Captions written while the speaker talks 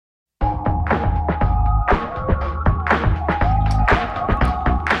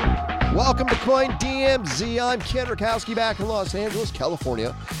Welcome to Coin DMZ. I'm Ken Rakowski back in Los Angeles,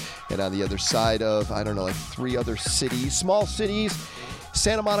 California. And on the other side of, I don't know, like 3 other cities, small cities,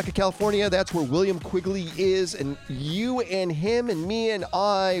 Santa Monica, California, that's where William Quigley is. And you and him and me and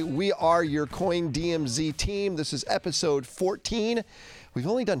I, we are your Coin DMZ team. This is episode 14. We've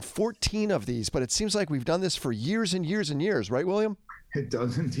only done 14 of these, but it seems like we've done this for years and years and years, right, William? It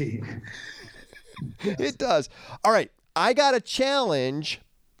does indeed. Yes. It does. All right, I got a challenge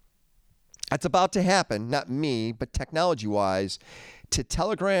that's about to happen, not me, but technology-wise, to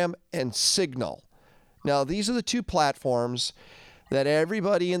Telegram and Signal. Now, these are the 2 platforms that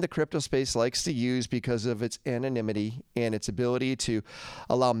everybody in the crypto space likes to use because of its anonymity and its ability to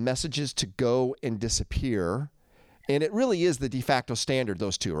allow messages to go and disappear. And it really is the de facto standard,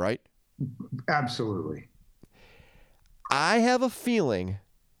 those 2, right? Absolutely. I have a feeling,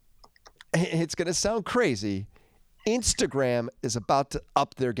 it's going to sound crazy, Instagram is about to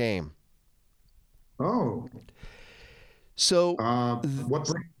up their game. Oh. So what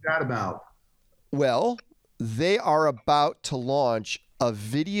brings that about? Well, they are about to launch a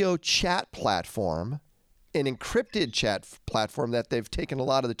video chat platform, an encrypted chat platform that they've taken a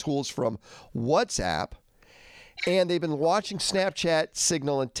lot of the tools from WhatsApp, and they've been watching Snapchat,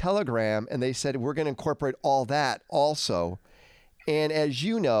 Signal, and Telegram, and they said, we're going to incorporate all that also. And as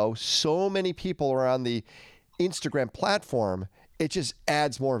you know, so many people are on the Instagram platform, it just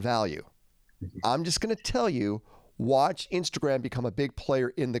adds more value. I'm just going to tell you, watch Instagram become a big player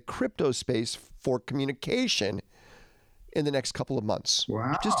in the crypto space for communication in the next couple of months.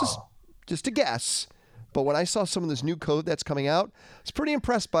 Wow. Just a guess. But when I saw some of this new code that's coming out, I was pretty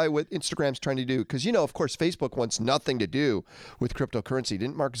impressed by what Instagram's trying to do. Because, you know, of course, Facebook wants nothing to do with cryptocurrency.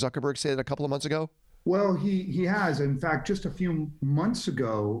 Didn't Mark Zuckerberg say that a couple of months ago? Well, he has. In fact, just a few months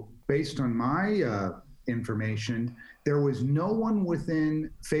ago, based on my information, there was no one within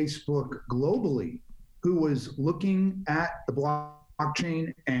Facebook globally who was looking at the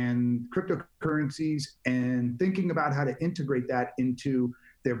blockchain and cryptocurrencies and thinking about how to integrate that into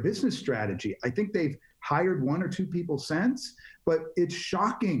their business strategy. I think they've hired 1 or 2 people since, but it's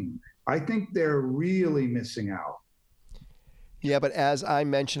shocking. I think they're really missing out. Yeah, but as I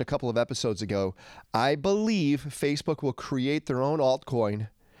mentioned a couple of episodes ago, I believe Facebook will create their own altcoin,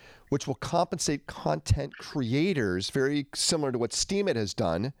 which will compensate content creators, very similar to what Steemit has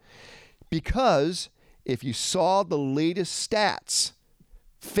done, because if you saw the latest stats,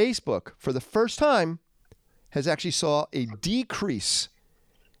 Facebook, for the first time, has actually saw a decrease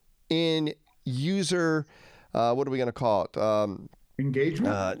in user, what are we going to call it?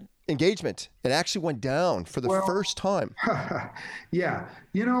 Engagement? Engagement. It actually went down for the first time. Yeah.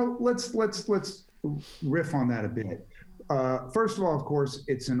 You know, let's riff on that a bit. First of all, of course,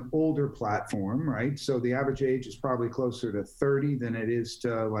 it's an older platform, right? So the average age is probably closer to 30 than it is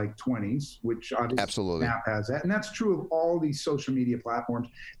to like 20s, which obviously Absolutely. Snap has that. And that's true of all these social media platforms.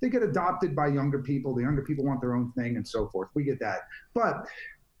 They get adopted by younger people. The younger people want their own thing and so forth. We get that. But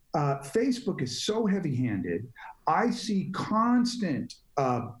Facebook is so heavy-handed. I see constant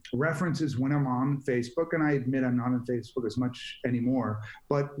references when I'm on Facebook, and I admit I'm not on Facebook as much anymore,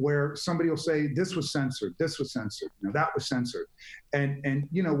 but where somebody will say, this was censored, that was censored. And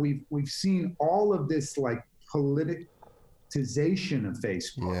you know, we've seen all of this like politicization of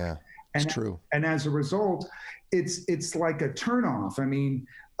Facebook. Yeah, it's true. And as a result, it's like a turnoff. I mean,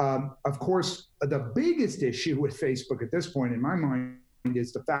 of course, the biggest issue with Facebook at this point, in my mind,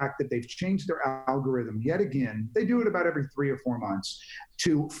 is the fact that they've changed their algorithm yet again. They do it about every 3 or 4 months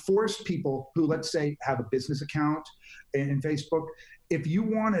to force people who, let's say, have a business account in Facebook. If you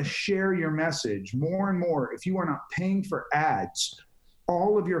want to share your message more and more, if you are not paying for ads,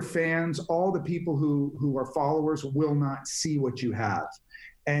 all of your fans, all the people who are followers will not see what you have.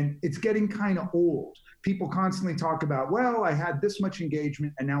 And it's getting kind of old. People constantly talk about, well, I had this much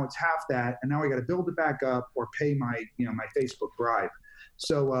engagement and now it's half that, and now I got to build it back up or pay my Facebook bribe.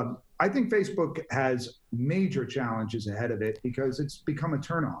 So I think Facebook has major challenges ahead of it because it's become a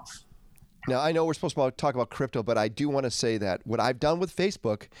turnoff. Now, I know we're supposed to talk about crypto, but I do want to say that what I've done with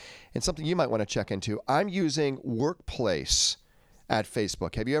Facebook, and something you might want to check into, I'm using Workplace at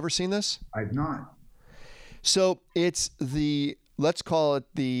Facebook. Have you ever seen this? I've not. So it's let's call it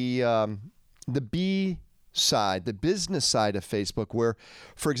the B side, the business side of Facebook, where,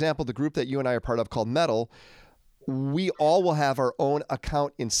 for example, the group that you and I are part of called Metal, we all will have our own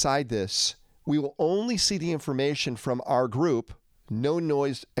account inside this. We will only see the information from our group, no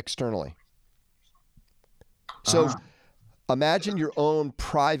noise externally. So imagine your own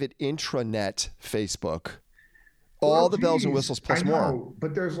private intranet Facebook all Well, the bells and geez, whistles plus I more. know,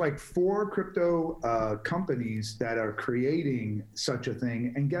 but there's like 4 crypto companies that are creating such a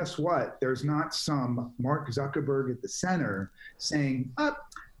thing. And guess what? There's not some Mark Zuckerberg at the center saying,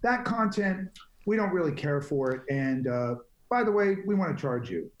 that content, we don't really care for it. And by the way, we want to charge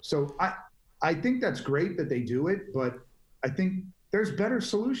you. So I think that's great that they do it, but I think there's better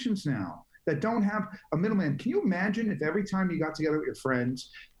solutions now that don't have a middleman. Can you imagine if every time you got together with your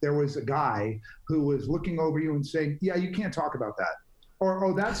friends, there was a guy who was looking over you and saying, yeah, you can't talk about that. Or,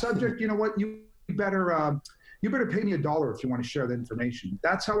 oh, that subject, you know what, you better pay me $1 if you want to share that information.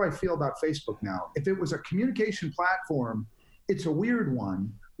 That's how I feel about Facebook now. If it was a communication platform, it's a weird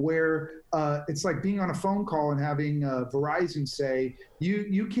one where it's like being on a phone call and having Verizon say,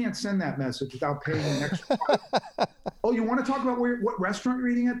 you can't send that message without paying an extra. Oh, you want to talk about what restaurant you're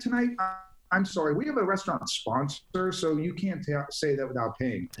eating at tonight? I'm sorry, we have a restaurant sponsor, so you can't say that without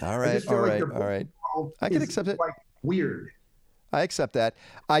paying. All right. I can accept it. Like weird. I accept that.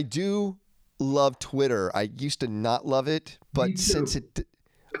 I do love Twitter. I used to not love it, but since it...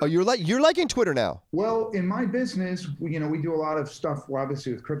 Oh, you're liking Twitter now? Well, in my business, we do a lot of stuff,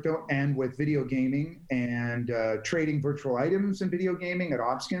 obviously, with crypto and with video gaming and trading virtual items in video gaming at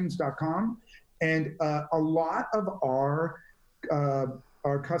opskins.com. And a lot of our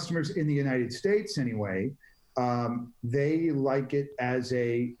customers in the United States, anyway, they like it as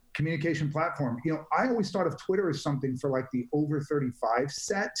a communication platform. I always thought of Twitter as something for like the over 35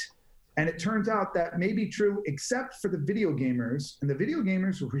 set. And it turns out that may be true, except for the video gamers, and the video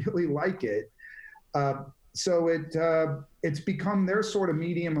gamers really like it. So it's become their sort of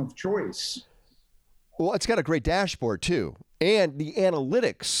medium of choice. Well, it's got a great dashboard too, and the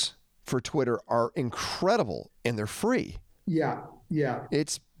analytics for Twitter are incredible, and they're free. Yeah.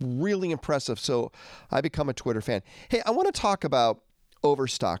 It's really impressive. So I become a Twitter fan. Hey, I want to talk about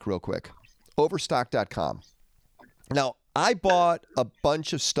Overstock real quick. Overstock.com. Now, I bought a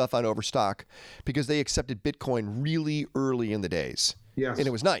bunch of stuff on Overstock because they accepted Bitcoin really early in the days. Yes. And it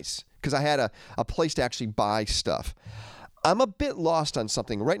was nice because I had a place to actually buy stuff. I'm a bit lost on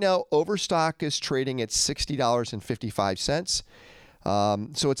something. Right now, Overstock is trading at $60.55.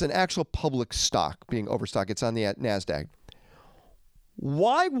 So it's an actual public stock being Overstock. It's on the NASDAQ.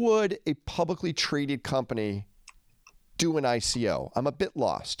 Why would a publicly traded company do an ICO? I'm a bit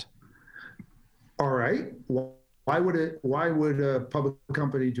lost. All right. Why would a public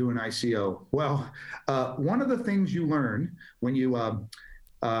company do an ICO? Well, one of the things you learn when you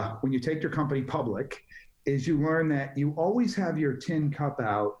take your company public is you learn that you always have your tin cup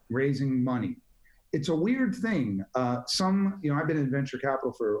out raising money. It's a weird thing. I've been in venture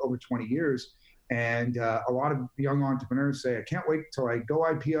capital for over 20 years, and a lot of young entrepreneurs say, I can't wait till I go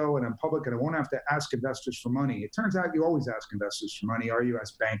IPO and I'm public and I won't have to ask investors for money. It turns out you always ask investors for money, or you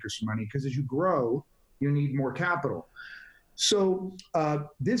ask bankers for money, because as you grow, you need more capital. So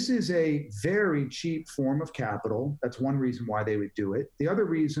this is a very cheap form of capital. That's one reason why they would do it. The other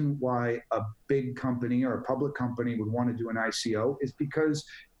reason why a big company or a public company would want to do an ICO is because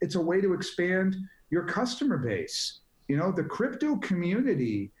it's a way to expand your customer base. The crypto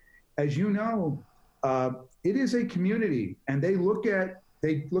community, as you know, it is a community, and they look at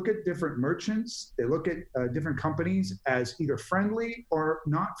different merchants. They look at different companies as either friendly or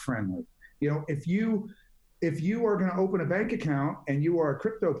not friendly. If you are going to open a bank account and you are a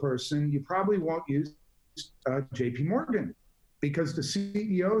crypto person, you probably won't use JP Morgan because the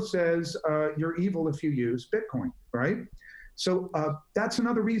CEO says you're evil if you use Bitcoin, right? So that's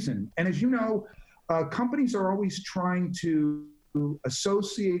another reason. And as you know, companies are always trying to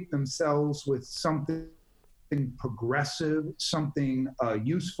associate themselves with something progressive, something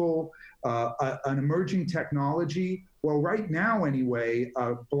useful, an emerging technology. Well, right now, anyway,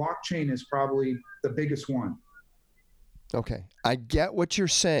 blockchain is probably the biggest one. Okay. I get what you're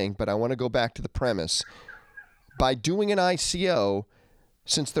saying, but I want to go back to the premise. By doing an ICO,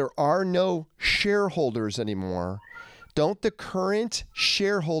 since there are no shareholders anymore, don't the current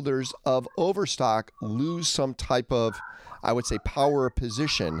shareholders of Overstock lose some type of, I would say, power or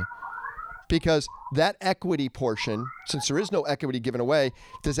position? Because that equity portion, since there is no equity given away,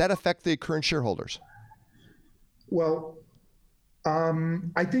 does that affect the current shareholders? Well,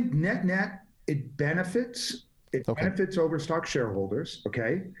 I think net it benefits. It benefits Overstock shareholders.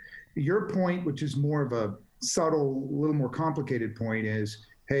 Okay, your point, which is more of a subtle, little more complicated point, is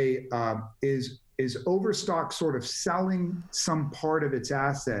hey, is Overstock sort of selling some part of its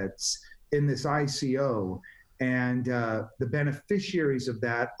assets in this ICO, and the beneficiaries of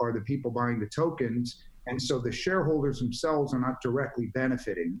that are the people buying the tokens, and so the shareholders themselves are not directly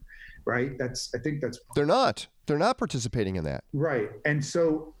benefiting. Right. They're not participating in that. Right. And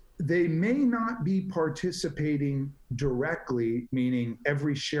so they may not be participating directly, meaning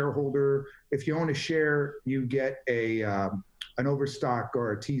every shareholder, if you own a share, you get an Overstock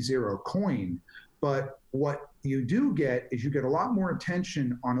or a T0 coin. But what you do get is you get a lot more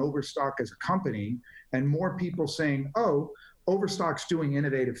attention on Overstock as a company, and more people saying, oh, Overstock's doing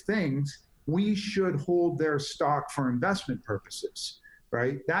innovative things. We should hold their stock for investment purposes,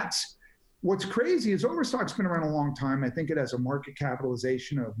 right? That's what's crazy is Overstock's been around a long time. I think it has a market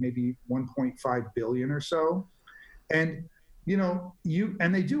capitalization of maybe 1.5 billion or so. And,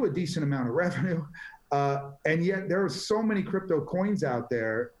 and they do a decent amount of revenue. And yet there are so many crypto coins out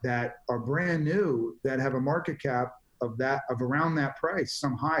there that are brand new that have a market cap of around that price,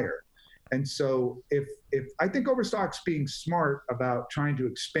 some higher. And so if I think Overstock's being smart about trying to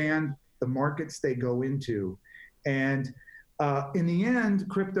expand the markets they go into, and in the end,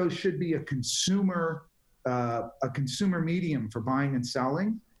 crypto should be a consumer medium for buying and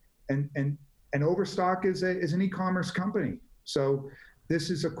selling, and Overstock is an e-commerce company. So this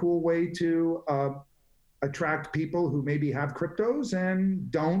is a cool way to attract people who maybe have cryptos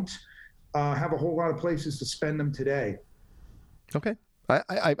and don't have a whole lot of places to spend them today. Okay,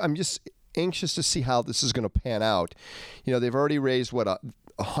 I'm just anxious to see how this is going to pan out. They've already raised what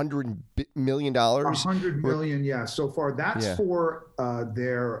 $100 million. $100 million, yeah. So far, that's for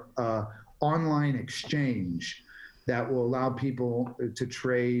their online exchange that will allow people to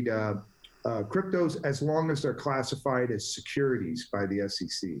trade cryptos as long as they're classified as securities by the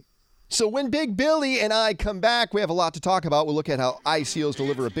SEC. So when Big Billy and I come back, we have a lot to talk about. We'll look at how ICOs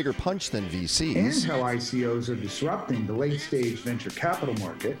deliver a bigger punch than VCs. And how ICOs are disrupting the late-stage venture capital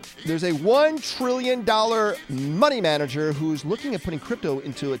market. There's a $1 trillion money manager who's looking at putting crypto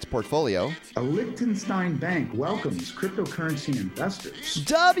into its portfolio. A Liechtenstein bank welcomes cryptocurrency investors.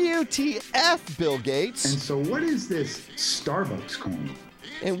 WTF, Bill Gates. And so what is this Starbucks coin?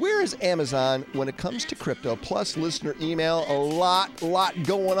 And where is Amazon when it comes to crypto? Plus listener email, a lot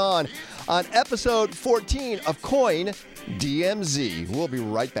going on episode 14 of Coin DMZ. We'll be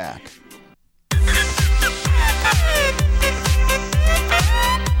right back.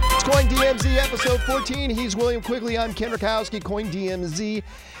 It's Coin DMZ episode 14. He's William Quigley. I'm Ken Rakowski. Coin DMZ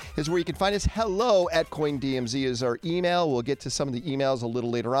is where you can find us. Hello at CoinDMZ is our email. We'll get to some of the emails a little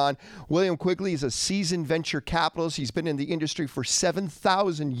later on. William Quigley is a seasoned venture capitalist. He's been in the industry for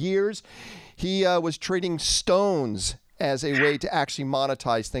 7,000 years. He was trading stones as a way to actually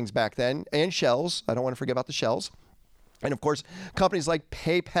monetize things back then, and shells. I don't want to forget about the shells. And of course, companies like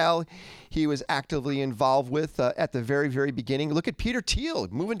PayPal, he was actively involved with at the very, very beginning. Look at Peter Thiel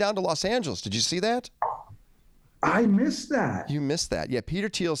moving down to Los Angeles. Did you see that? I missed that. You missed that. Yeah, Peter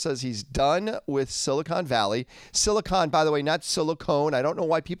Thiel says he's done with Silicon Valley. Silicon, by the way, not silicone. I don't know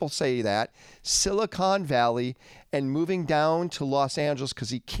why people say that. Silicon Valley, and moving down to Los Angeles because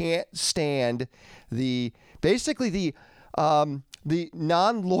he can't stand the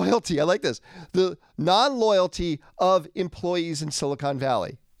non-loyalty. I like this. The non-loyalty of employees in Silicon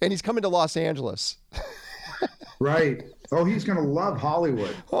Valley. And he's coming to Los Angeles. Right. Oh, he's going to love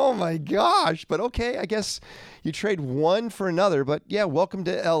Hollywood. Oh, my gosh. But okay, I guess you trade one for another. But yeah, welcome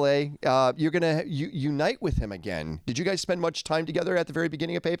to L.A. You're going to unite with him again. Did you guys spend much time together at the very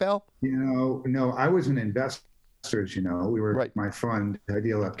beginning of PayPal? No, I was an investor, as you know. We were, right. My fund,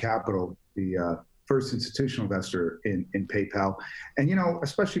 Ideal Up Capital, the first institutional investor in PayPal. And,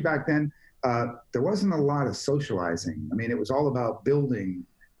 especially back then, there wasn't a lot of socializing. I mean, it was all about building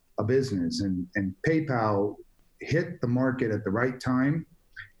a business, and PayPal hit the market at the right time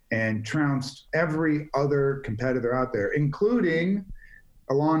and trounced every other competitor out there, including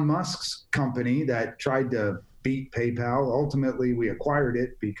Elon Musk's company that tried to beat PayPal. Ultimately, we acquired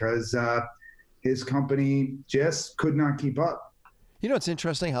it because his company just could not keep up. It's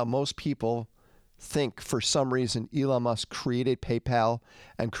interesting how most people think for some reason Elon Musk created PayPal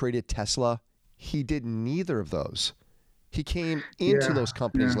and created Tesla. He did neither of those. He came into those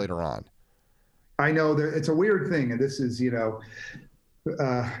companies later on. I know that it's a weird thing. And this is,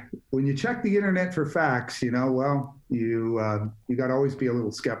 when you check the internet for facts, you got to always be a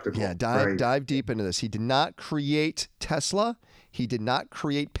little skeptical. Yeah, dive deep into this. He did not create Tesla. He did not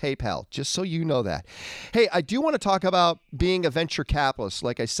create PayPal, just so you know that. Hey, I do want to talk about being a venture capitalist.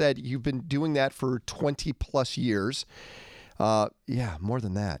 Like I said, you've been doing that for 20 plus years. More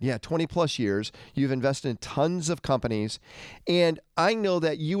than that. 20 plus years. You've invested in tons of companies. And I know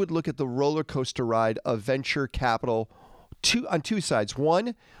that you would look at the roller coaster ride of venture capital on two sides.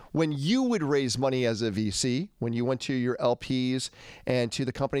 One, when you would raise money as a VC, when you went to your LPs and to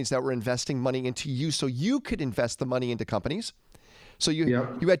the companies that were investing money into you so you could invest the money into companies. So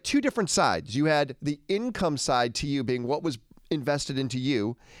you had two different sides. You had the income side to you being what was invested into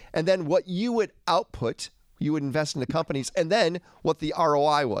you, and then what you would output, you would invest in the companies, and then what the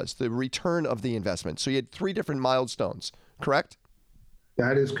ROI was, the return of the investment. So you had 3 different milestones, correct?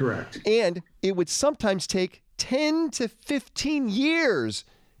 That is correct. And it would sometimes take 10 to 15 years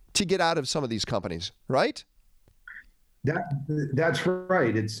to get out of some of these companies, right? That's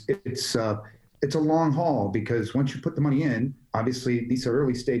right. It's a long haul, because once you put the money in, obviously these are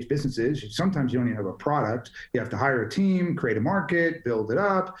early stage businesses. Sometimes you don't even have a product. You have to hire a team, create a market, build it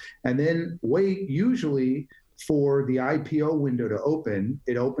up, and then wait usually for the IPO window to open.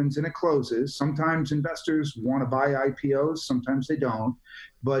 It opens and it closes. Sometimes investors want to buy IPOs, sometimes they don't.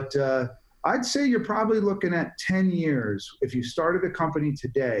 But I'd say you're probably looking at 10 years if you started a company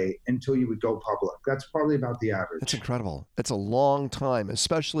today until you would go public. That's probably about the average. That's incredible. It's a long time,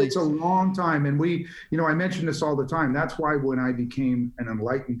 especially. It's a long time. And I mention this all the time. That's why when I became an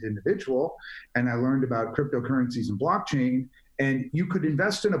enlightened individual and I learned about cryptocurrencies and blockchain, and you could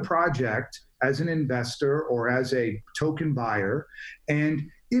invest in a project as an investor or as a token buyer. And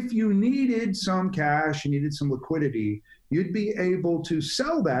if you needed some cash, you needed some liquidity, you'd be able to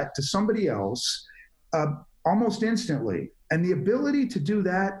sell that to somebody else almost instantly. And the ability to do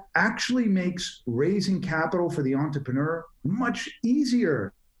that actually makes raising capital for the entrepreneur much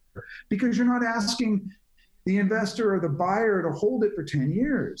easier, because you're not asking the investor or the buyer to hold it for 10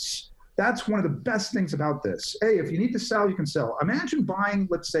 years. That's one of the best things about this. Hey, if you need to sell, you can sell. Imagine buying,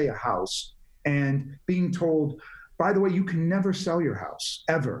 let's say, a house and being told, by the way, you can never sell your house,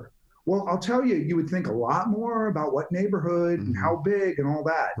 ever. Well, I'll tell you, you would think a lot more about what neighborhood and how big and all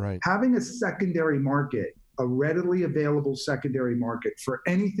that. Right. Having a secondary market, a readily available secondary market for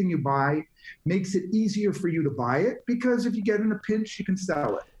anything you buy, makes it easier for you to buy it, because if you get in a pinch, you can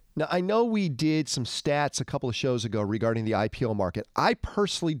sell it. Now, I know we did some stats a couple of shows ago regarding the IPO market. I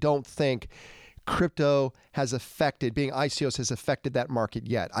personally don't think crypto has affected, being ICOs has affected that market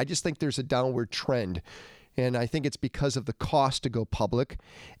yet. I just think there's a downward trend. And I think it's because of the cost to go public.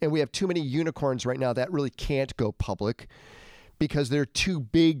 And we have too many unicorns right now that really can't go public because they're too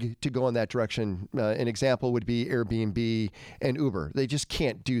big to go in that direction. An example would be Airbnb and Uber. They just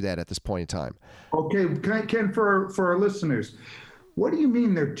can't do that at this point in time. Okay, Ken, for our listeners, what do you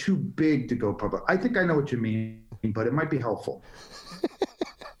mean they're too big to go public? I think I know what you mean, but it might be helpful.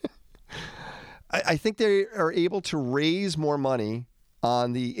 I think they are able to raise more money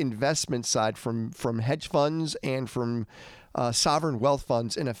on the investment side from hedge funds and from sovereign wealth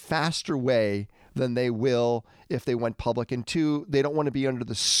funds in a faster way than they will if they went public. And 2, they don't want to be under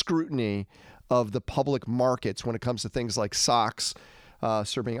the scrutiny of the public markets when it comes to things like SOX,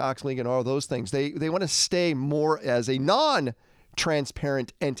 Sarbanes-Oxley, and all those things. They want to stay more as a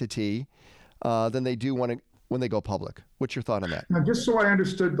non-transparent entity than they do when they go public. What's your thought on that? Now, just so I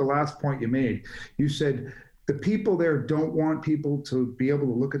understood the last point you made, you said the people there don't want people to be able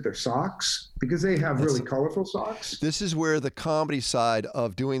to look at their socks because they have really colorful socks. This is where the comedy side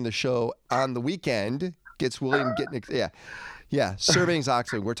of doing the show on the weekend gets William getting,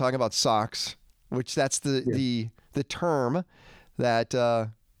 Sarbanes-Oxley. We're talking about socks, which that's the term that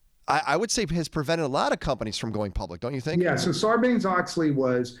I would say has prevented a lot of companies from going public, don't you think? Yeah, so Sarbanes-Oxley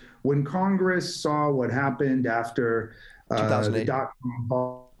was when Congress saw what happened after the dot-com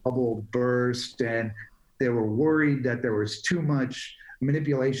bubble burst, and they were worried that there was too much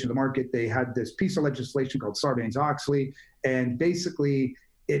manipulation of the market. They had this piece of legislation called Sarbanes-Oxley, and basically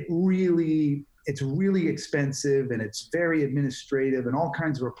it's really expensive and it's very administrative and all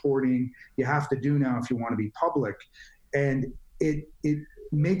kinds of reporting you have to do now if you want to be public. And it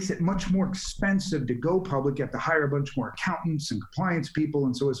makes it much more expensive to go public. You have to hire a bunch more accountants and compliance people.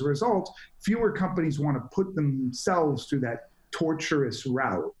 And so as a result, fewer companies want to put themselves through that torturous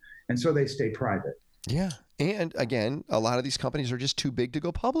route. And so they stay private. Yeah. And again, a lot of these companies are just too big to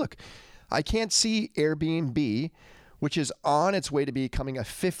go public. I can't see Airbnb, which is on its way to becoming a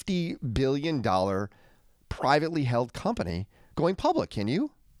 $50 billion privately held company, going public. Can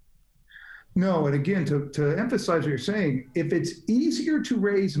you? No. And again, to emphasize what you're saying, if it's easier to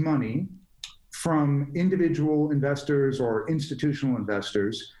raise money from individual investors or institutional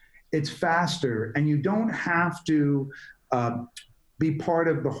investors, it's faster, and you don't have to be part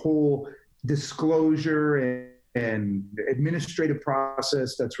of the whole disclosure and administrative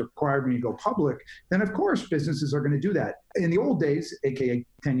process that's required when you go public, then of course businesses are going to do that. In the old days, aka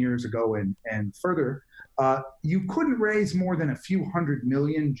 10 years ago and further, you couldn't raise more than a few $100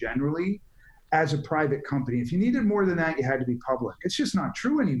 million generally as a private company. If you needed more than that, you had to be public. It's just not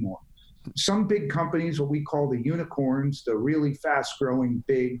true anymore. Some big companies, what we call the unicorns, the really fast-growing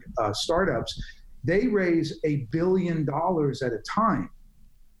big startups, they raise $1 billion at a time.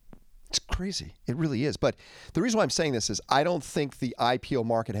 It's crazy. It really is. But the reason why I'm saying this is I don't think the IPO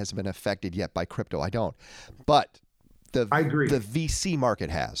market has been affected yet by crypto. I don't. But I agree. The VC market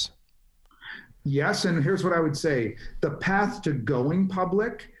has. Yes, and here's what I would say. The path to going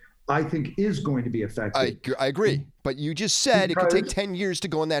public, I think, is going to be affected. I agree. But you just said it could take 10 years to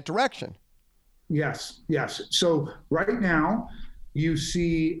go in that direction. Yes. So right now, you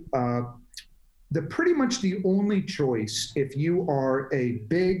see pretty much the only choice if you are a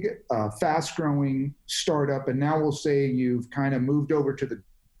big, fast-growing startup, and now we'll say you've kind of moved over to the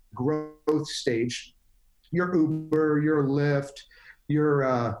growth stage. You're Uber, you're Lyft,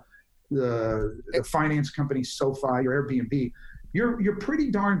 you're the finance company SoFi, your Airbnb. You're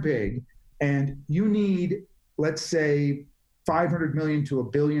pretty darn big, and you need, let's say, 500 million to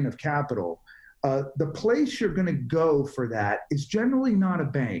 $1 billion of capital. The place you're going to go for that is generally not a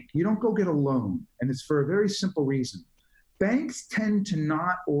bank. You don't go get a loan, and it's for a very simple reason. Banks tend to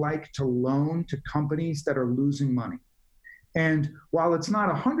not like to loan to companies that are losing money. And while it's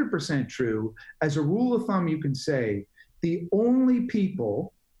not 100% true, as a rule of thumb, you can say the only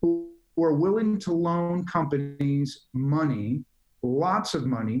people who are willing to loan companies money, lots of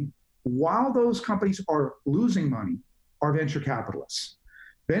money, while those companies are losing money, are venture capitalists.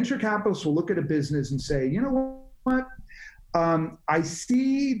 Venture capitalists will look at a business and say, you know what? I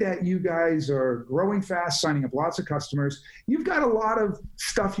see that you guys are growing fast, signing up lots of customers. You've got a lot of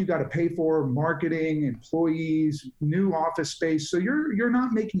stuff you got to pay for, marketing, employees, new office space. So you're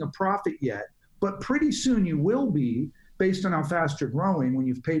not making a profit yet, but pretty soon you will be, based on how fast you're growing when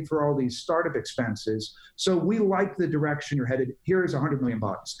you've paid for all these startup expenses. So we like the direction you're headed. Here's $100 million.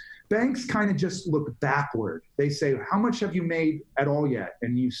 Banks kind of just look backward. They say, how much have you made at all yet?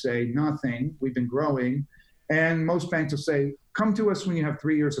 And you say, nothing. We've been growing. And most banks will say, come to us when you have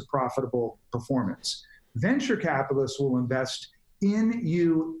 3 years of profitable performance. Venture capitalists will invest in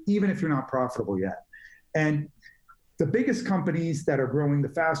you even if you're not profitable yet. And the biggest companies that are growing the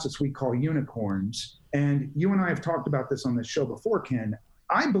fastest we call unicorns. And you and I have talked about this on this show before, Ken.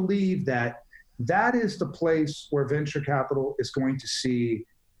 I believe that is the place where venture capital is going to see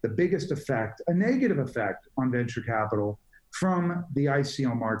the biggest effect, a negative effect on venture capital from the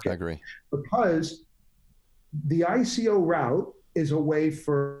ICO market. I agree. Because the ICO route is a way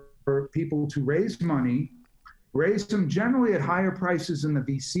for people to raise money, raise them generally at higher prices than the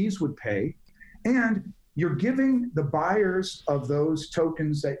VCs would pay, and you're giving the buyers of those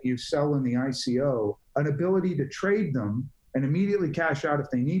tokens that you sell in the ICO an ability to trade them and immediately cash out if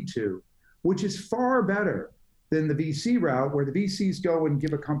they need to, which is far better than the VC route, where the VCs go and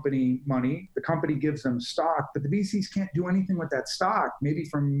give a company money, the company gives them stock, but the VCs can't do anything with that stock, maybe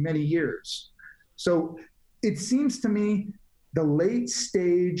for many years. So it seems to me the late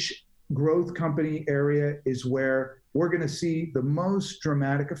stage growth company area is where we're going to see the most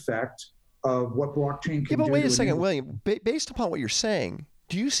dramatic effect of what blockchain can do. Yeah, but wait a second, William. Based upon what you're saying,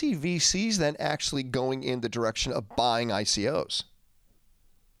 do you see VCs then actually going in the direction of buying ICOs?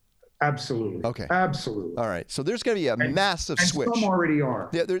 Absolutely. Okay. Absolutely. All right. So there's going to be a massive switch. Some already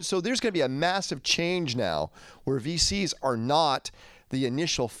are. Yeah. So there's going to be a massive change now where VCs are not the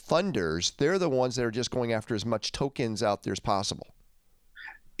initial funders. They're the ones that are just going after as much tokens out there as possible.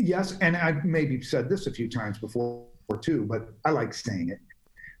 Yes. And I've maybe said this a few times before too, but I like saying it,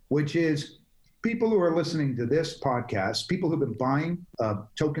 which is people who are listening to this podcast, people who've been buying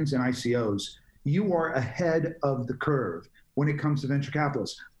tokens and ICOs, you are ahead of the curve when it comes to venture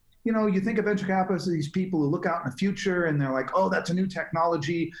capitalists. You know, you think of venture capitalists as these people who look out in the future and they're like, oh, that's a new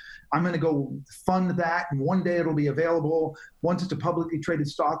technology. I'm going to go fund that. And one day it'll be available once it's a publicly traded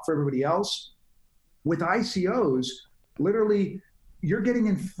stock for everybody else. With ICOs, literally, you're getting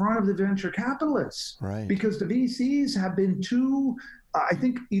in front of the venture capitalists. Right. Because the VCs have been too, I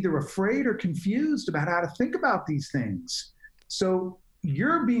think, either afraid or confused about how to think about these things. So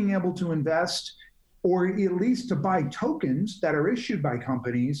you're being able to invest, or at least to buy tokens that are issued by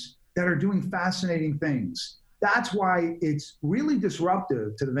companies that are doing fascinating things. That's why it's really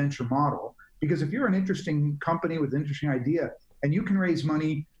disruptive to the venture model, because if you're an interesting company with an interesting idea and you can raise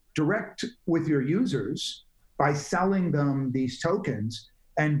money direct with your users by selling them these tokens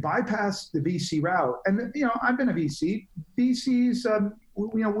and bypass the VC route. And, you know, I've been a VC. VCs,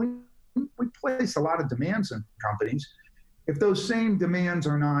 we place a lot of demands on companies. If those same demands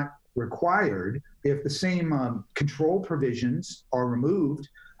are not required, if the same control provisions are removed,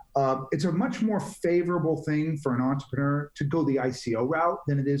 it's a much more favorable thing for an entrepreneur to go the ICO route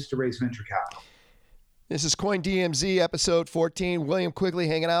than it is to raise venture capital. This is Coin DMZ episode 14. William Quigley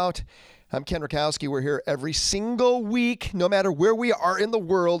hanging out. I'm Ken Rakowski. We're here every single week, no matter where we are in the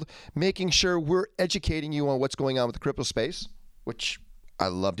world, making sure we're educating you on what's going on with the crypto space, which I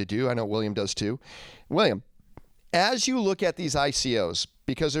love to do. I know William does too. William, as you look at these ICOs,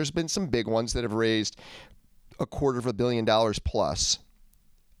 because there's been some big ones that have raised $250 million plus,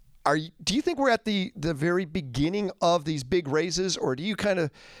 do you think we're at the very beginning of these big raises, or do you kind of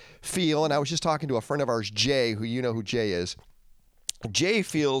feel, and I was just talking to a friend of ours, Jay, who you know who Jay is. Jay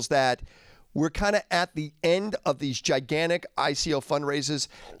feels that we're kind of at the end of these gigantic ICO fundraisers.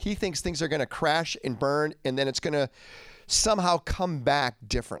 He thinks things are going to crash and burn, and then it's going to somehow come back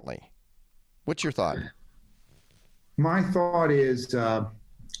differently. What's your thought? My thought is,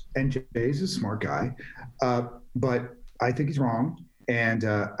 and Jay's a smart guy, but I think he's wrong. And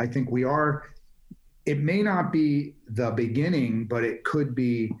I think it may not be the beginning, but it could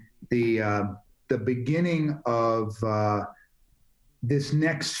be the beginning of this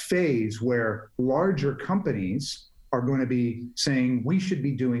next phase where larger companies are going to be saying we should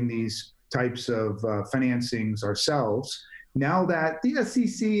be doing these types of financings ourselves. Now that the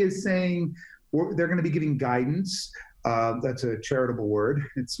SEC is saying they're going to be giving guidance, that's a charitable word.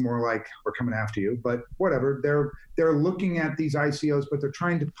 It's more like we're coming after you, but whatever. They're looking at these ICOs, but they're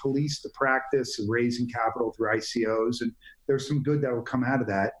trying to police the practice of raising capital through ICOs, and there's some good that will come out of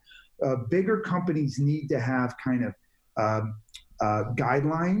that. Bigger companies need to have kind of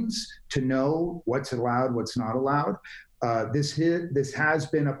guidelines to know what's allowed, what's not allowed. This has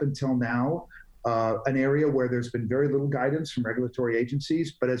been up until now an area where there's been very little guidance from regulatory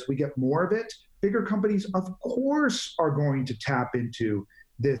agencies, but as we get more of it, bigger companies, of course, are going to tap into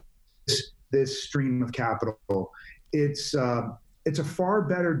this stream of capital. It's a far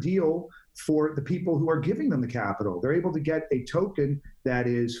better deal for the people who are giving them the capital. They're able to get a token that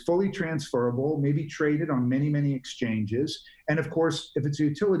is fully transferable, maybe traded on many, many exchanges. And of course, if it's a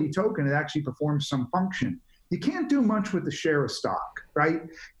utility token, it actually performs some function. You can't do much with the share of stock, right?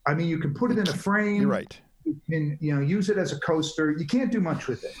 I mean, you can put it in a frame. You're right. You can, use it as a coaster. You can't do much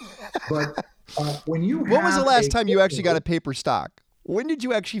with it. But when you What was the last time you actually got a paper stock? When did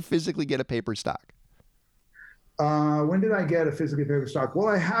you actually physically get a paper stock? When did I get a physically paper stock? Well,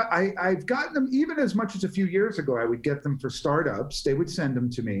 I've gotten them even as much as a few years ago. I would get them for startups. They would send them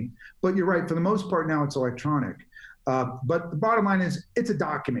to me. But you're right. For the most part now, it's electronic. But the bottom line is it's a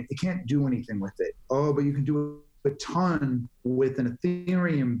document. You can't do anything with it. Oh, but you can do a ton with an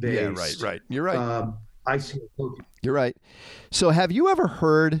Ethereum-based. Yeah, right. You're right. ICO token. You're right. So have you ever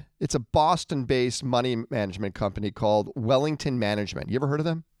heard, it's a Boston-based money management company called Wellington Management. You ever heard of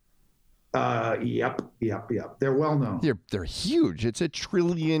them? Yep. They're well known. They're huge. It's $1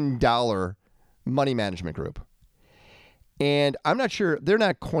 trillion money management group. And I'm not sure, they're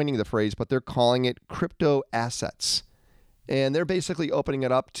not coining the phrase, but they're calling it crypto assets. And they're basically opening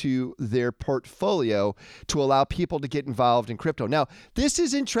it up to their portfolio to allow people to get involved in crypto. Now, this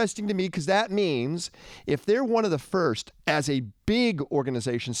is interesting to me because that means if they're one of the first as a big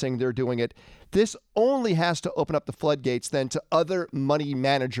organization saying they're doing it, this only has to open up the floodgates then to other money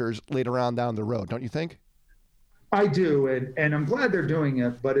managers later on down the road, don't you think? I do, and I'm glad they're doing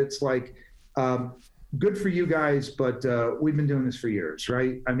it, but it's like, good for you guys, but we've been doing this for years,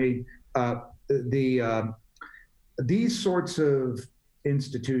 right? I mean, these sorts of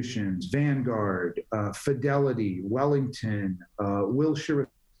institutions, Vanguard, Fidelity, Wellington, Wilshire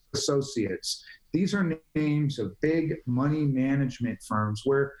Associates, these are names of big money management firms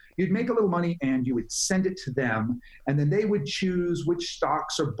where you'd make a little money and you would send it to them, and then they would choose which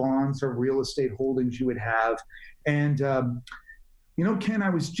stocks or bonds or real estate holdings you would have. And, Ken, I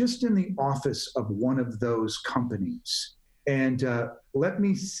was just in the office of one of those companies. And let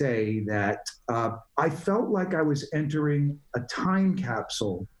me say that I felt like I was entering a time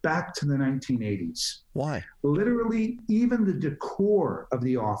capsule back to the 1980s. Why? Literally, even the decor of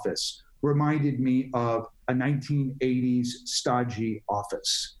the office reminded me of a 1980s stodgy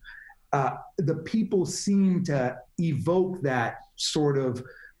office. The people seemed to evoke that sort of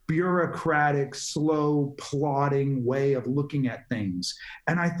bureaucratic, slow, plodding way of looking at things.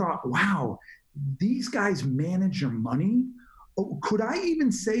 And I thought, wow, these guys manage your money? Oh, could I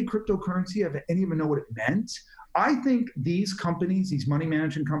even say cryptocurrency? I didn't even know what it meant. I think these companies, these money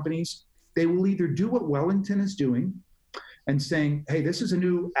management companies, they will either do what Wellington is doing and saying, hey, this is a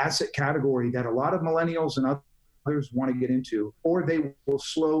new asset category that a lot of millennials and others want to get into, or they will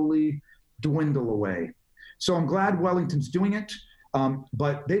slowly dwindle away. So I'm glad Wellington's doing it,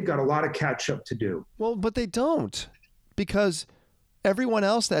 but they've got a lot of catch up to do. Well, but they don't, because everyone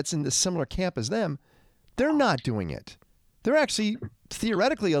else that's in the similar camp as them, they're not doing it. They're actually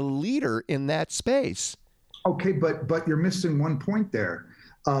theoretically a leader in that space. Okay, but you're missing one point there.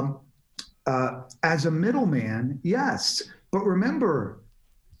 As a middleman, yes, but remember,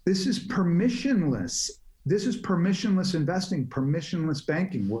 this is permissionless. this is permissionless investing, permissionless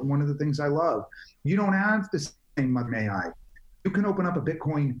banking. One of the things I love. You don't have the same AI. You can open up a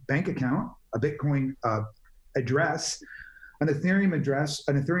Bitcoin bank account, a Bitcoin address, an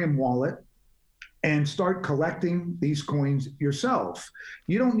Ethereum wallet, and start collecting these coins yourself.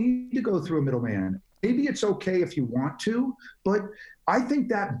 You don't need to go through a middleman. Maybe it's okay if you want to, but I think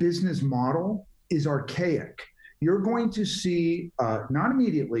that business model is archaic. You're going to see, not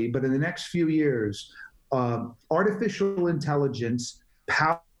immediately, but in the next few years, artificial intelligence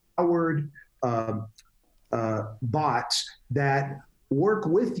powered bots that work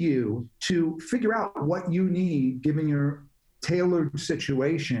with you to figure out what you need given your tailored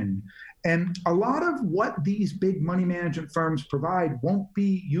situation. And a lot of what these big money management firms provide won't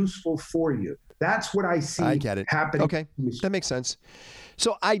be useful for you. That's what I see happening. Okay, that makes sense.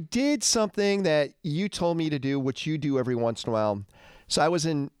 So I did something that you told me to do, which you do every once in a while. So I was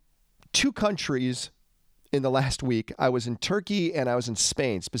in 2 countries in the last week. I was in Turkey and I was in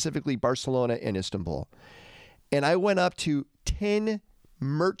Spain, specifically Barcelona and Istanbul. And I went up to 10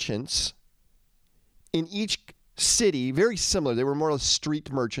 merchants in each city, very similar. They were more or less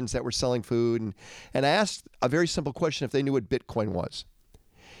street merchants that were selling food. And I asked a very simple question if they knew what Bitcoin was.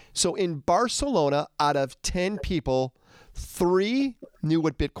 So in Barcelona, out of 10 people, 3 knew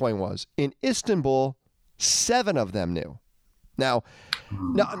what Bitcoin was. In Istanbul, 7 of them knew. Now,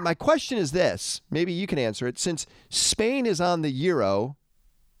 my question is this. Maybe you can answer it. Since Spain is on the euro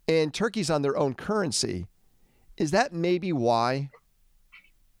and Turkey's on their own currency, is that maybe why?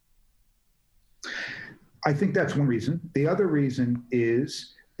 I think that's one reason. The other reason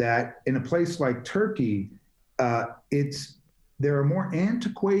is that in a place like Turkey, there are more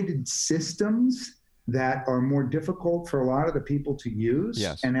antiquated systems that are more difficult for a lot of the people to use.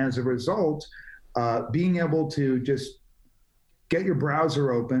 Yes. And as a result, being able to just get your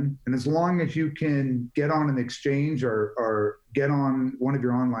browser open, and as long as you can get on an exchange or get on one of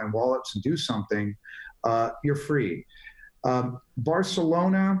your online wallets and do something, you're free.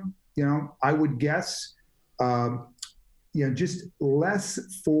 Barcelona, I would guess, just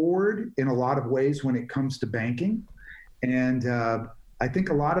less forward in a lot of ways when it comes to banking. And I think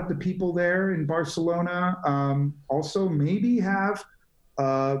a lot of the people there in Barcelona also maybe have,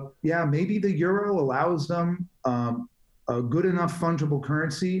 maybe the euro allows them a good enough fungible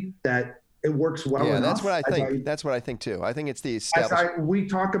currency that it works well enough. Yeah, that's what I think. That's what I think too. I think it's the establishment. We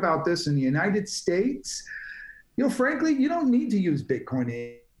talk about this in the United States. Frankly, you don't need to use Bitcoin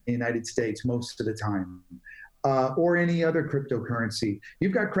in the United States most of the time. Or any other cryptocurrency.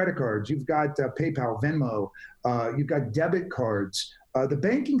 You've got credit cards, you've got PayPal, Venmo, you've got debit cards. The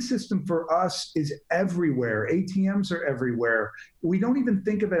banking system for us is everywhere. ATMs are everywhere. We don't even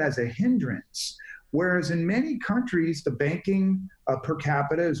think of it as a hindrance. Whereas in many countries, the banking per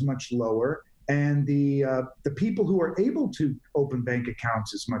capita is much lower, and the people who are able to open bank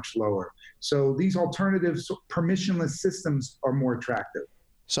accounts is much lower. So these alternatives, permissionless systems are more attractive.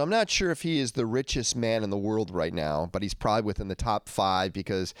 So I'm not sure if he is the richest man in the world right now, but he's probably within the top 5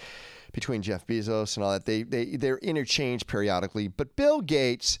 because between Jeff Bezos and all that, they're interchanged periodically. But Bill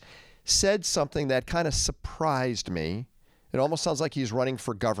Gates said something that kind of surprised me. It almost sounds like he's running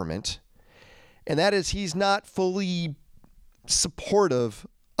for government. And that is he's not fully supportive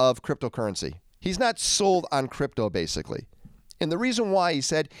of cryptocurrency. He's not sold on crypto, basically. And the reason why, he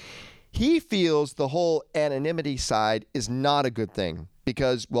said, he feels the whole anonymity side is not a good thing.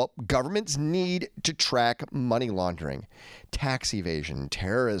 Because, governments need to track money laundering, tax evasion,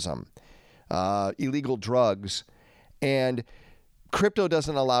 terrorism, illegal drugs, and crypto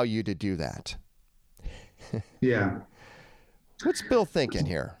doesn't allow you to do that. Yeah. What's Bill thinking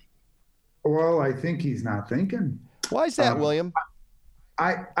here? Well, I think he's not thinking. Why is that, William?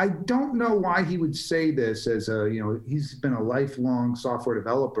 I don't know why he would say this as he's been a lifelong software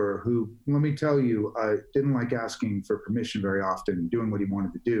developer who, let me tell you, didn't like asking for permission very often, doing what he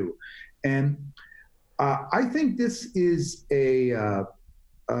wanted to do. And I think this is a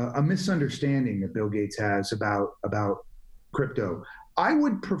misunderstanding that Bill Gates has about crypto. I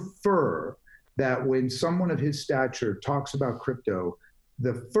would prefer that when someone of his stature talks about crypto,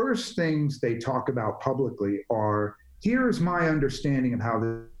 the first things they talk about publicly are, here's my understanding of how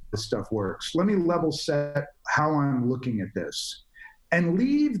this stuff works. Let me level set how I'm looking at this, and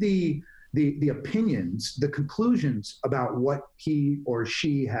leave the opinions, the conclusions about what he or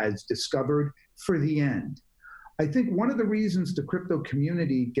she has discovered for the end. I think one of the reasons the crypto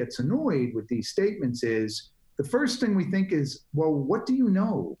community gets annoyed with these statements is the first thing we think is, well, what do you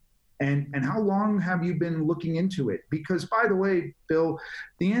know? And how long have you been looking into it? Because, by the way, Bill,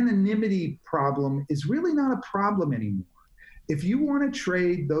 the anonymity problem is really not a problem anymore. if you want to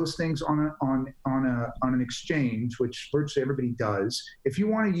trade those things on an exchange, which virtually everybody does, if you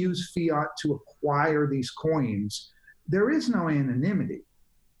want to use fiat to acquire these coins, there is no anonymity.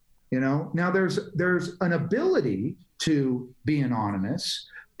 Now there's an ability to be anonymous,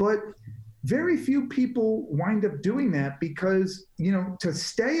 but very few people wind up doing that because, to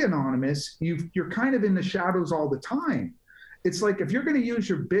stay anonymous, you're kind of in the shadows all the time. It's like if you're going to use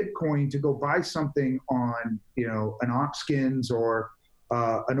your Bitcoin to go buy something on, an Opskins or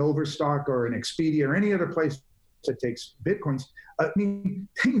an Overstock or an Expedia or any other place that takes Bitcoins,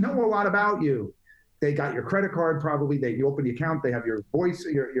 they know a lot about you. They got your credit card, probably. You open the account. They have your voice,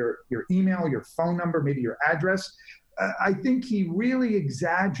 your email, your phone number, maybe your address. I think he really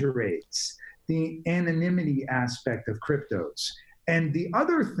exaggerates the anonymity aspect of cryptos. And the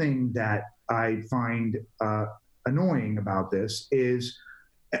other thing that I find annoying about this is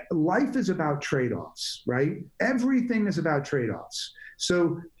life is about trade-offs, right? Everything is about trade-offs.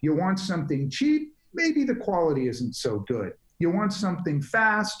 So you want something cheap, maybe the quality isn't so good. You want something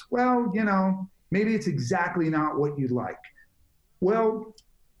fast, well, maybe it's exactly not what you'd like. Well,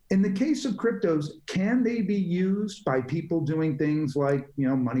 in the case of cryptos, can they be used by people doing things like,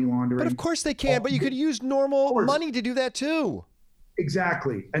 money laundering? But of course they can, but you could use normal money to do that too.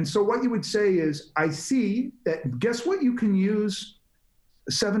 Exactly. And so what you would say is, I see that, guess what you can use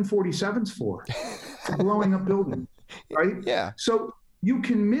 747s for blowing up buildings, right? Yeah. So you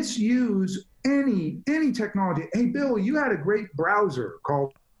can misuse any technology. Hey, Bill, you had a great browser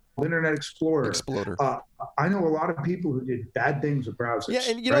called Internet Explorer. I know a lot of people who did bad things with browsers. Yeah,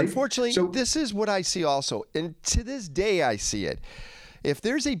 and right? unfortunately, this is what I see also. And to this day, I see it. If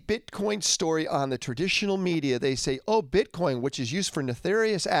there's a Bitcoin story on the traditional media, they say, oh, Bitcoin, which is used for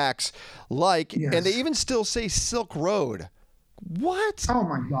nefarious acts like, yes. And they even still say Silk Road. What? Oh,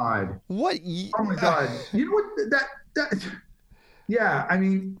 my God. What? Oh, my God. You know what? That yeah, I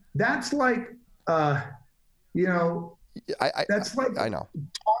mean, that's like, that's like, I know.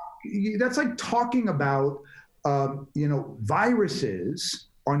 That's like talking about, viruses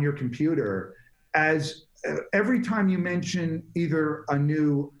on your computer as every time you mention either a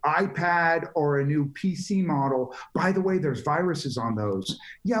new iPad or a new PC model. By the way, there's viruses on those.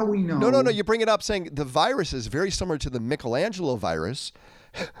 Yeah, we know. No. You bring it up saying the virus is very similar to the Michelangelo virus,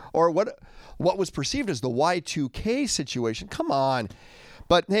 or what was perceived as the Y2K situation. Come on.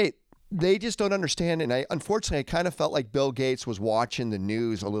 But hey, they just don't understand. And unfortunately, I kind of felt like Bill Gates was watching the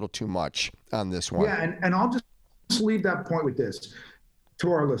news a little too much on this one. Yeah, and I'll just leave that point with this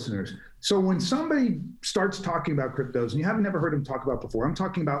to our listeners. So when somebody starts talking about cryptos, and you haven't never heard him talk about before, I'm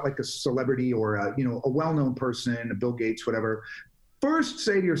talking about like a celebrity or a well-known person, a Bill Gates, whatever. First,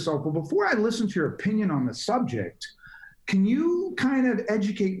 say to yourself, well, before I listen to your opinion on the subject, can you kind of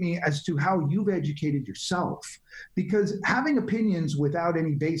educate me as to how you've educated yourself? Because having opinions without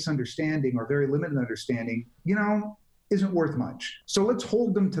any base understanding or very limited understanding, isn't worth much. So let's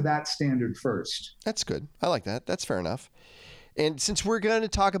hold them to that standard first. That's good. I like that. That's fair enough. And since we're going to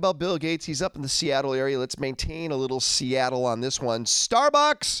talk about Bill Gates, he's up in the Seattle area. Let's maintain a little Seattle on this one.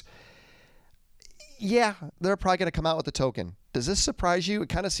 Starbucks. Yeah, they're probably going to come out with a token. Does this surprise you? It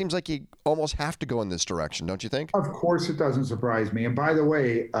kind of seems like you almost have to go in this direction, don't you think? Of course it doesn't surprise me. And by the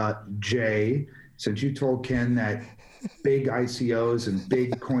way, Jay, since you told Ken that big ICOs and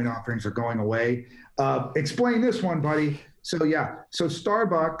big coin offerings are going away, explain this one, buddy. So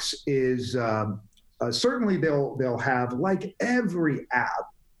Starbucks is certainly they'll have, like every app,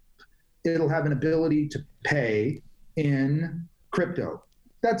 it'll have an ability to pay in crypto.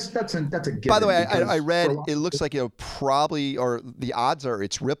 That's a given. By the way, I read it looks like it'll probably, or the odds are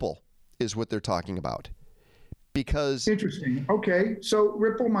it's Ripple is what they're talking about. Because interesting. Okay, so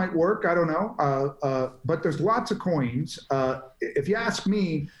Ripple might work. I don't know, but there's lots of coins. If you ask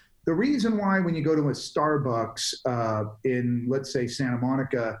me, the reason why when you go to a Starbucks in, let's say, Santa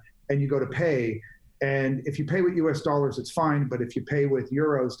Monica, and you go to pay, and if you pay with US dollars, it's fine. But if you pay with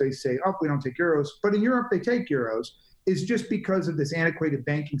euros, they say, oh, we don't take euros. But in Europe, they take euros. Is just because of this antiquated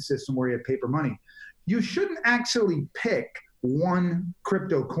banking system where you have paper money. You shouldn't actually pick one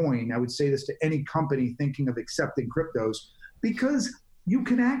crypto coin. I would say this to any company thinking of accepting cryptos, because you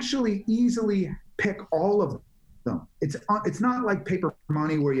can actually easily pick all of them. It's not like paper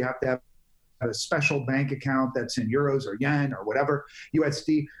money where you have to have a special bank account that's in euros or yen or whatever,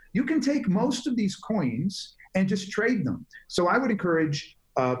 USD. You can take most of these coins and just trade them. So I would encourage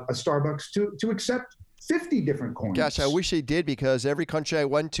a Starbucks to accept 50 different coins. Gosh, I wish they did, because every country I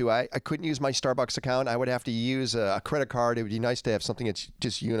went to, I couldn't use my Starbucks account. I would have to use a credit card. It would be nice to have something that's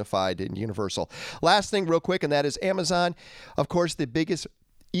just unified and universal. Last thing real quick, and that is Amazon. Of course, the biggest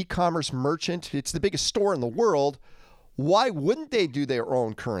e-commerce merchant. It's the biggest store in the world. Why wouldn't they do their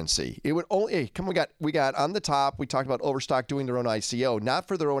own currency? It would only, hey, come, we got on the top, we talked about Overstock doing their own ICO, not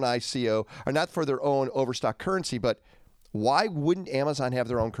for their own ICO or not for their own Overstock currency, but why wouldn't Amazon have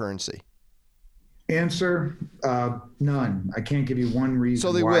their own currency? Answer, none. I can't give you one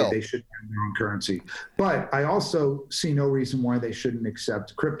reason why they shouldn't have their own currency. But I also see no reason why they shouldn't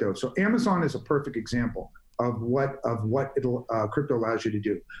accept crypto. So Amazon is a perfect example of what crypto allows you to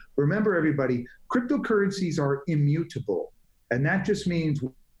do. Remember, everybody, cryptocurrencies are immutable. And that just means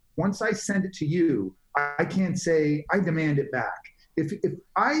once I send it to you, I can't say I demand it back. If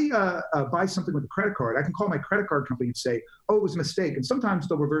I buy something with a credit card, I can call my credit card company and say, oh, it was a mistake. And sometimes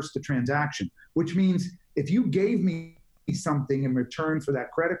they'll reverse the transaction, which means if you gave me something in return for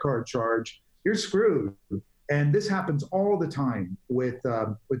that credit card charge, you're screwed. And this happens all the time with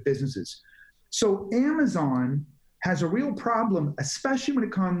businesses. So Amazon has a real problem, especially when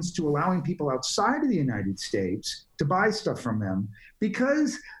it comes to allowing people outside of the United States to buy stuff from them,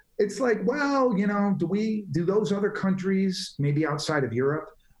 because it's like, well, do those other countries, maybe outside of Europe,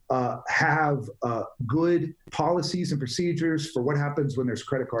 have good policies and procedures for what happens when there's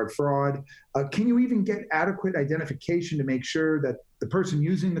credit card fraud? Can you even get adequate identification to make sure that the person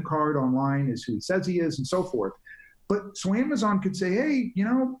using the card online is who he says he is, and so forth? But so Amazon could say, hey,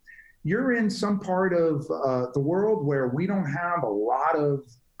 you're in some part of the world where we don't have a lot of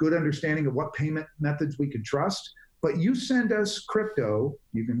good understanding of what payment methods we can trust, but you send us crypto,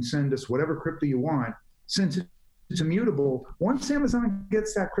 you can send us whatever crypto you want, since it's immutable. Once Amazon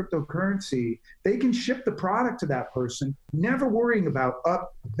gets that cryptocurrency, they can ship the product to that person, never worrying about,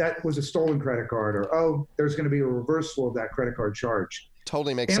 that was a stolen credit card, or, there's going to be a reversal of that credit card charge.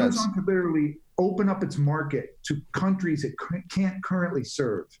 Totally makes sense. Amazon could literally open up its market to countries it can't currently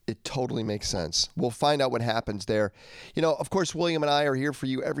serve. It totally makes sense. We'll find out what happens there. Of course, William and I are here for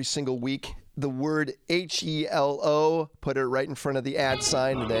you every single week. The word HELO, put it right in front of the ad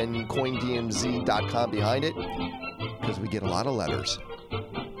sign, and then coindmz.com behind it, because we get a lot of letters.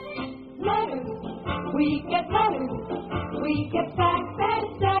 Letters. We get letters. We get stacks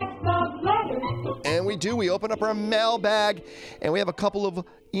and stacks of letters. And we do. We open up our mailbag, and we have a couple of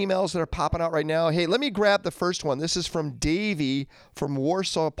emails that are popping out right now. Hey, let me grab the first one. This is from Davey from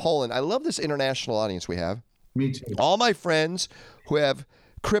Warsaw, Poland. I love this international audience we have. Me too. All my friends who have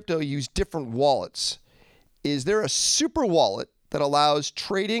crypto use different wallets. Is there a super wallet that allows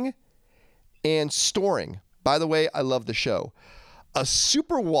trading and storing? By the way, I love the show. A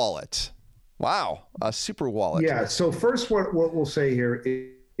super wallet. Wow, a super wallet. Yeah, so first what we'll say here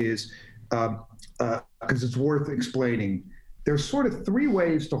is, because it's worth explaining, there's sort of three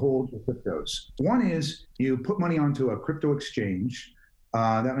ways to hold your cryptos. One is you put money onto a crypto exchange,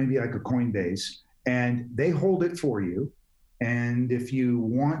 that may be like a Coinbase, and they hold it for you. And if you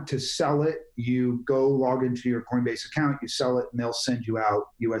want to sell it, you go log into your Coinbase account, you sell it, and they'll send you out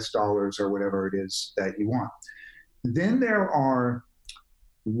US dollars or whatever it is that you want. Then there are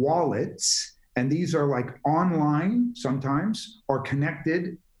wallets, and these are like online sometimes, or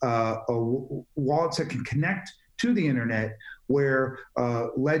connected, wallets that can connect to the internet, where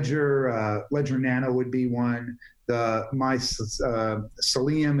Ledger Nano would be one. My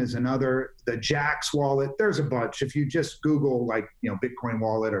Cilium is another. The Jax wallet. There's a bunch. If you just Google Bitcoin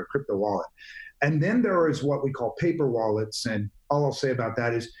wallet or crypto wallet, and then there is what we call paper wallets. And all I'll say about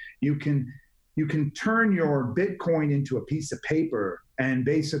that is you can turn your Bitcoin into a piece of paper, and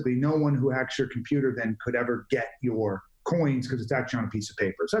basically no one who hacks your computer then could ever get your coins because it's actually on a piece of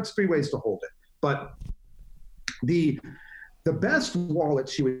paper. So that's three ways to hold it. But the best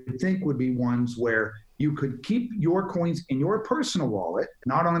wallets you would think would be ones where you could keep your coins in your personal wallet,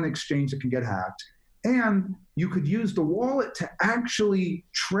 not on an exchange that can get hacked, and you could use the wallet to actually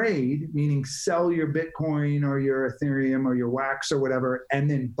trade, meaning sell your Bitcoin or your Ethereum or your Wax or whatever, and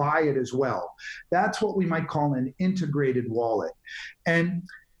then buy it as well. That's what we might call an integrated wallet. And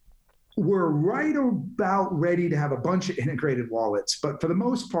we're right about ready to have a bunch of integrated wallets, but for the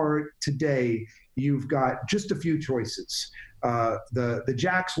most part today, you've got just a few choices. The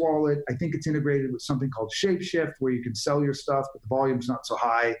Jax wallet, I think it's integrated with something called Shapeshift, where you can sell your stuff, but the volume's not so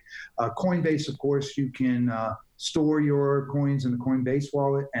high. Coinbase, of course, you can store your coins in the Coinbase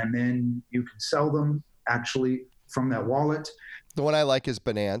wallet, and then you can sell them actually from that wallet. The one I like is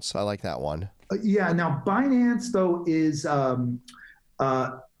Binance. I like that one. Yeah. Now, Binance, though, is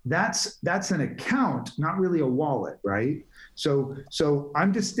that's an account, not really a wallet, right? So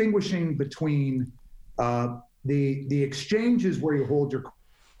I'm distinguishing between the exchanges where you hold your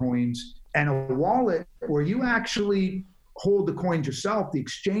coins and a wallet where you actually hold the coins yourself. The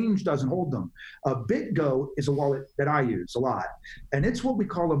exchange doesn't hold them. BitGo is a wallet that I use a lot, and it's what we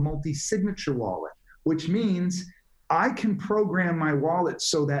call a multi-signature wallet, which means I can program my wallet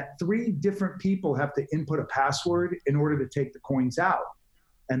so that 3 different people have to input a password in order to take the coins out.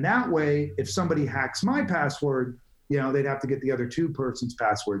 And that way, if somebody hacks my password, they'd have to get the other 2 persons'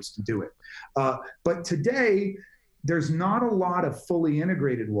 passwords to do it. But today, there's not a lot of fully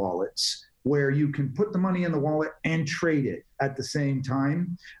integrated wallets where you can put the money in the wallet and trade it at the same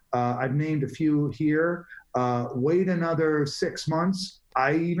time. I've named a few here. Wait another 6 months.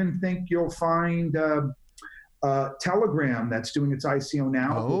 I even think you'll find Telegram, that's doing its ICO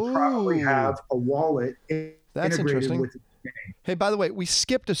now, will probably have a wallet integrated with it. Hey, by the way, we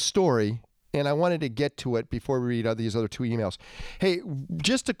skipped a story, and I wanted to get to it before we read these other 2 emails. Hey,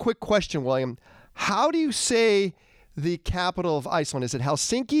 just a quick question, William. How do you say the capital of Iceland? Is it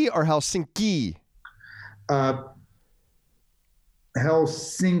Helsinki or Helsinki?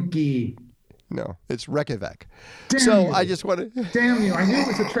 Helsinki. No, it's Reykjavik. Damn you. I just wanted... Damn you. I knew it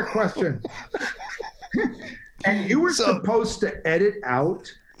was a trick question. And you were supposed to edit out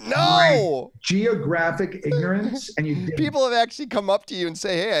my geographic ignorance, and you didn't. People have actually come up to you and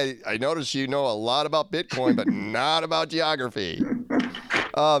say, hey, I noticed you know a lot about Bitcoin, but not about geography.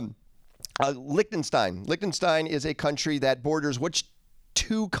 Liechtenstein. Liechtenstein is a country that borders which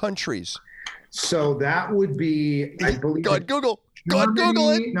 2 countries? So that would be, I believe. Go ahead, Google. Go ahead, Google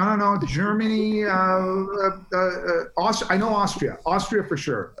it. No. Germany. I know Austria. Austria for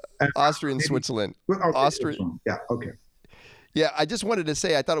sure. Austria and Switzerland. Okay, Austria. Yeah. Okay. Yeah, I just wanted to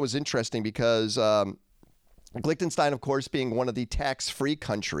say I thought it was interesting because Liechtenstein, of course, being one of the tax-free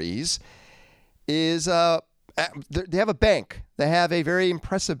countries, is they have a bank. They have a very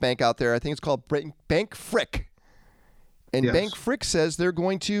impressive bank out there. I think it's called Bank Frick. And yes. Bank Frick says they're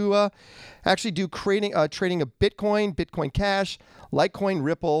going to actually do trading of Bitcoin, Bitcoin Cash, Litecoin,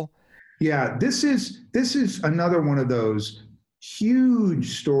 Ripple. Yeah, this is another one of those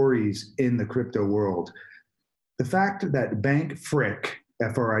huge stories in the crypto world. The fact that Bank Frick,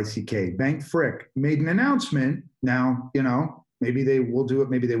 F-R-I-C-K, Bank Frick made an announcement. Now, maybe they will do it,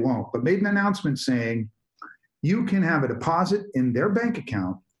 maybe they won't, but made an announcement saying you can have a deposit in their bank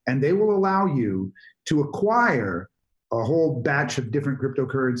account and they will allow you to acquire a whole batch of different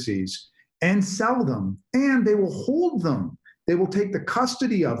cryptocurrencies and sell them, and they will hold them. They will take the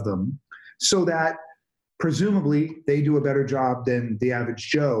custody of them so that presumably they do a better job than the average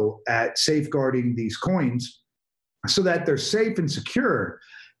Joe at safeguarding these coins so that they're safe and secure.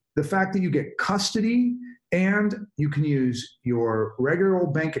 The fact that you get custody and you can use your regular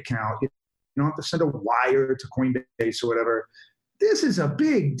old bank account, you don't have to send a wire to Coinbase or whatever. This is a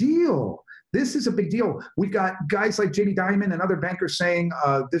big deal. This is a big deal. We've got guys like Jamie Dimon and other bankers saying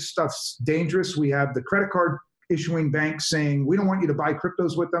this stuff's dangerous. We have the credit card issuing banks saying we don't want you to buy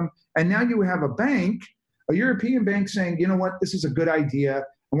cryptos with them. And now you have a bank, a European bank saying, you know what, this is a good idea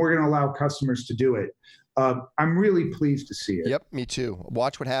and we're going to allow customers to do it. I'm really pleased to see it. Yep, me too.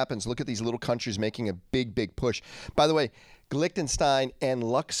 Watch what happens. Look at these little countries making a big, big push. By the way, Liechtenstein and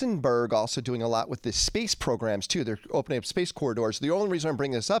Luxembourg also doing a lot with the space programs too. They're opening up space corridors. The only reason I'm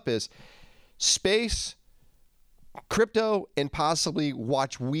bringing this up is space, crypto, and possibly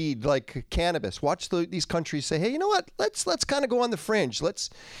watch weed like cannabis. Watch these countries say, hey, you know what? Let's kind of go on the fringe.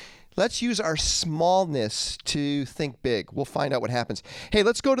 Let's use our smallness to think big. We'll find out what happens. Hey,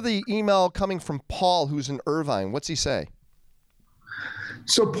 let's go to the email coming from Paul, who's in Irvine. What's he say?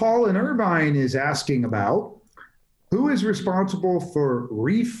 So Paul in Irvine is asking about who is responsible for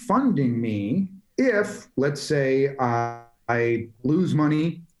refunding me if, let's say, I lose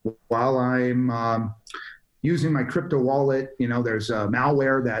money while I'm using my crypto wallet. There's a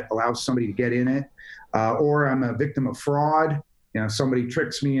malware that allows somebody to get in it, or I'm a victim of fraud. Somebody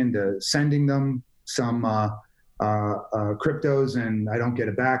tricks me into sending them some cryptos and I don't get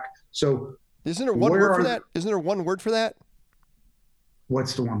it back. So isn't there one word for that? Isn't there one word for that?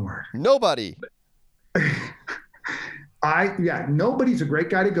 What's the one word? Nobody. Nobody's a great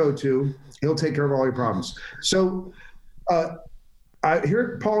guy to go to. He'll take care of all your problems. So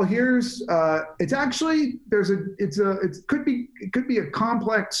Paul, here's it's actually it could be a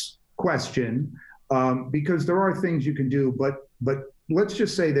complex question because there are things you can do, but let's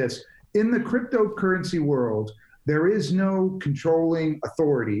just say this: in the cryptocurrency world, there is no controlling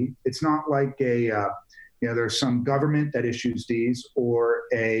authority. It's not like there's some government that issues these, or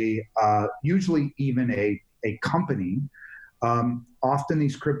usually even a company. Often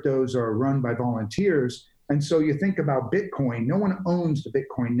these cryptos are run by volunteers. And so you think about Bitcoin, no one owns the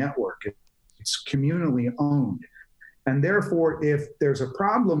Bitcoin network. It's communally owned. And therefore, if there's a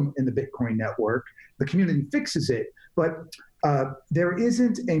problem in the Bitcoin network, the community fixes it. But there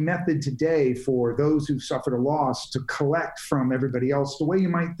isn't a method today for those who've suffered a loss to collect from everybody else the way you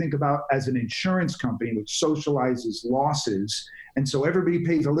might think about as an insurance company, which socializes losses. And so everybody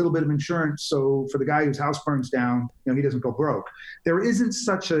pays a little bit of insurance. So for the guy whose house burns down, he doesn't go broke. There isn't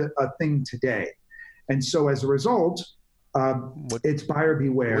such a thing today. And so as a result, it's buyer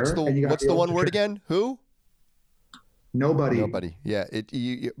beware. What's the one word again? Who? Nobody. Nobody. Yeah.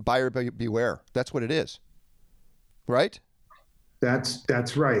 Buyer beware. That's what it is. Right?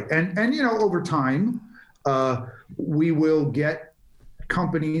 That's right. And over time, we will get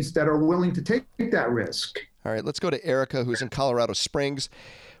companies that are willing to take that risk. All right, let's go to Erica, who's in Colorado Springs.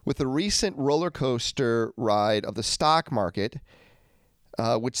 With the recent roller coaster ride of the stock market,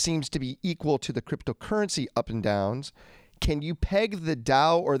 which seems to be equal to the cryptocurrency up and downs, can you peg the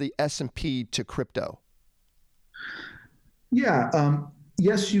Dow or the S&P to crypto? Yeah,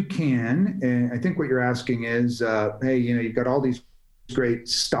 yes, you can. And I think what you're asking is, hey, you've got all these great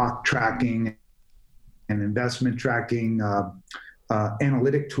stock tracking and investment tracking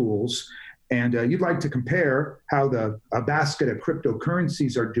analytic tools. And you'd like to compare how a basket of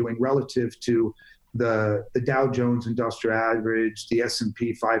cryptocurrencies are doing relative to the Dow Jones Industrial Average, the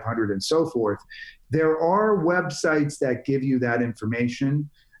S&P 500, and so forth. There are websites that give you that information,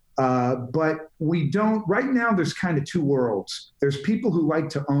 but we don't. Right now, there's kind of two worlds. There's people who like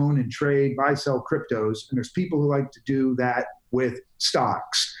to own and trade, buy, sell cryptos, and there's people who like to do that with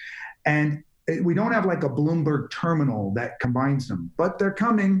stocks. And we don't have like a Bloomberg terminal that combines them, but they're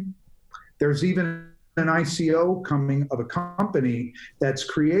coming. There's even an ICO coming of a company that's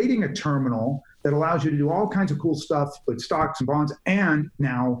creating a terminal that allows you to do all kinds of cool stuff with stocks and bonds and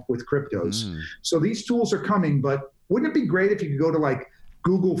now with cryptos. So these tools are coming, but wouldn't it be great if you could go to like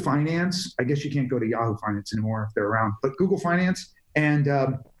Google Finance? I guess you can't go to Yahoo Finance anymore if they're around, but Google Finance, and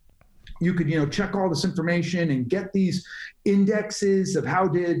you could, check all this information and get these indexes of how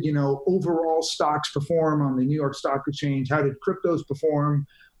did, overall stocks perform on the New York Stock Exchange? How did cryptos perform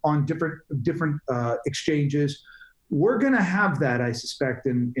on different exchanges? We're going to have that, I suspect,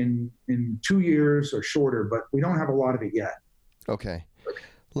 in 2 years or shorter, but we don't have a lot of it yet. Okay.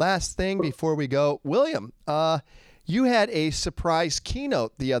 Last thing before we go, William, you had a surprise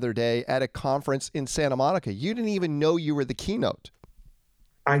keynote the other day at a conference in Santa Monica. You didn't even know you were the keynote.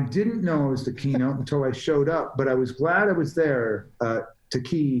 I didn't know I was the keynote until I showed up, but I was glad I was there to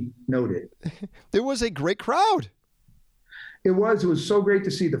keynote it. There was a great crowd. It was so great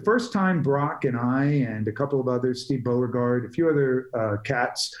to see. The first time Brock and I and a couple of others, Steve Beauregard, a few other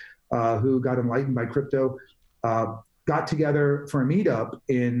cats who got enlightened by crypto, got together for a meetup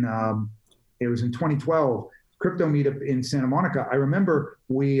it was in 2012, crypto meetup in Santa Monica. I remember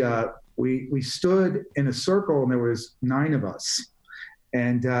we stood in a circle and there was 9 of us.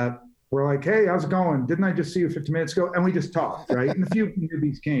 And we're like, hey, how's it going? Didn't I just see you 15 minutes ago? And we just talked, right? And a few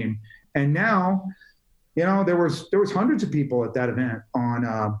newbies came. And now, there was hundreds of people at that event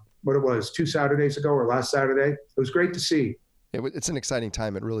on what it was 2 Saturdays ago or last Saturday. It was great to see. It's an exciting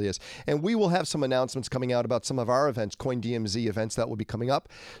time. It really is. And we will have some announcements coming out about some of our events, CoinDMZ events that will be coming up.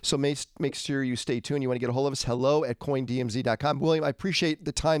 So make sure you stay tuned. You want to get a hold of us, hello@coindmz.com. William, I appreciate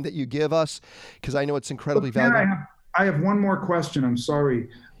the time that you give us because I know it's incredibly valuable. I have one more question. I'm sorry.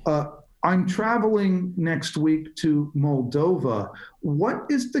 I'm traveling next week to Moldova. What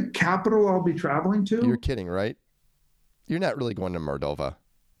is the capital I'll be traveling to? You're kidding, right? You're not really going to Moldova.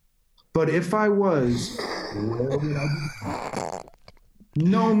 But if I was, where would I be?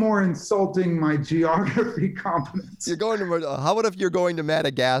 No more insulting my geography competence. You're going to Moldova. How about if you're going to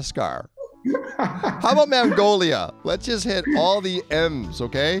Madagascar? How about Mongolia? Let's just hit all the M's,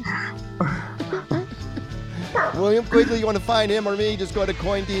 okay? William Quigley, you want to find him or me, just go to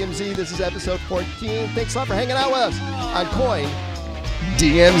CoinDMZ. This is episode 14. Thanks a lot for hanging out with us on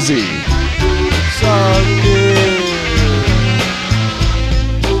CoinDMZ.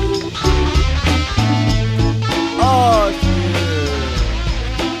 Oh,